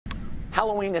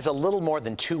Halloween is a little more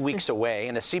than 2 weeks away,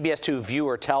 and a CBS 2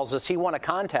 viewer tells us he won a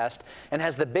contest and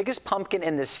has the biggest pumpkin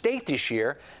in the state this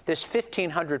year. This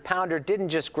 1,500-pounder didn't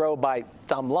just grow by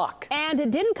dumb luck. And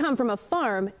it didn't come from a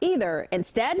farm either.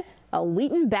 Instead, a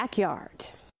Wheaton backyard.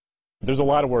 There's a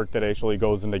lot of work that actually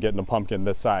goes into getting a pumpkin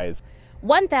this size.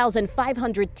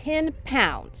 1,510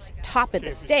 pounds, top of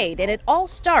the state, and it all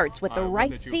starts with the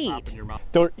right seed.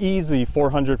 They're easy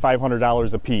 $400,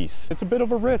 $500 a piece. It's a bit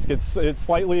of a risk. It's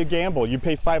slightly a gamble. You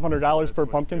pay $500 for a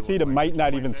pumpkin seed, it might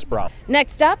not even sprout.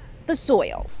 Next up, the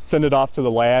soil. Send it off to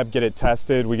the lab, get it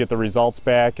tested, we get the results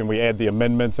back, and we add the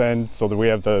amendments in so that we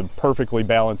have the perfectly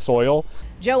balanced soil.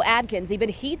 Joe Adkins even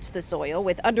heats the soil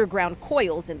with underground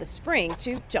coils in the spring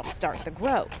to jumpstart the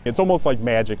growth. It's almost like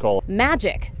magical.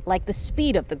 Magic, like the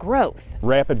speed of the growth.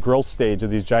 Rapid growth stage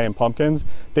of these giant pumpkins,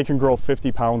 they can grow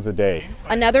 50 pounds a day.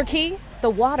 Another key,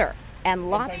 the water, and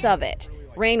lots of it.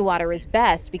 Rainwater is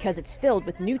best because it's filled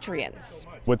with nutrients.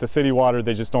 With the city water,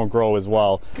 they just don't grow as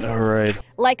well. All right.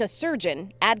 Like a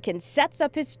surgeon, Adkins sets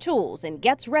up his tools and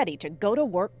gets ready to go to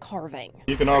work carving.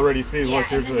 You can already see, look,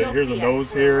 here's a nose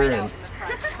here, and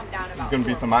there's going to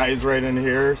be some eyes right in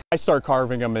here. I start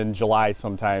carving them in July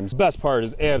sometimes. The best part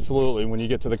is absolutely when you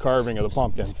get to the carving of the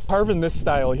pumpkins. Carving this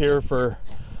style here for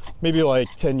maybe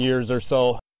like 10 years or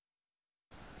so.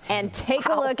 And take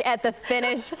a look at the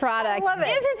finished product. Love it.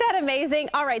 Isn't that amazing?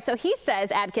 All right, so he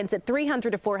says, Adkins, that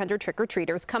 300 to 400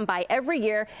 trick-or-treaters come by every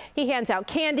year. He hands out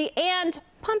candy and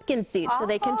pumpkin seeds so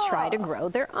they can try to grow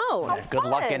their own. Good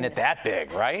luck getting it that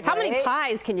big, right? How many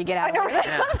pies can you get out of it?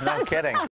 Yeah, no kidding.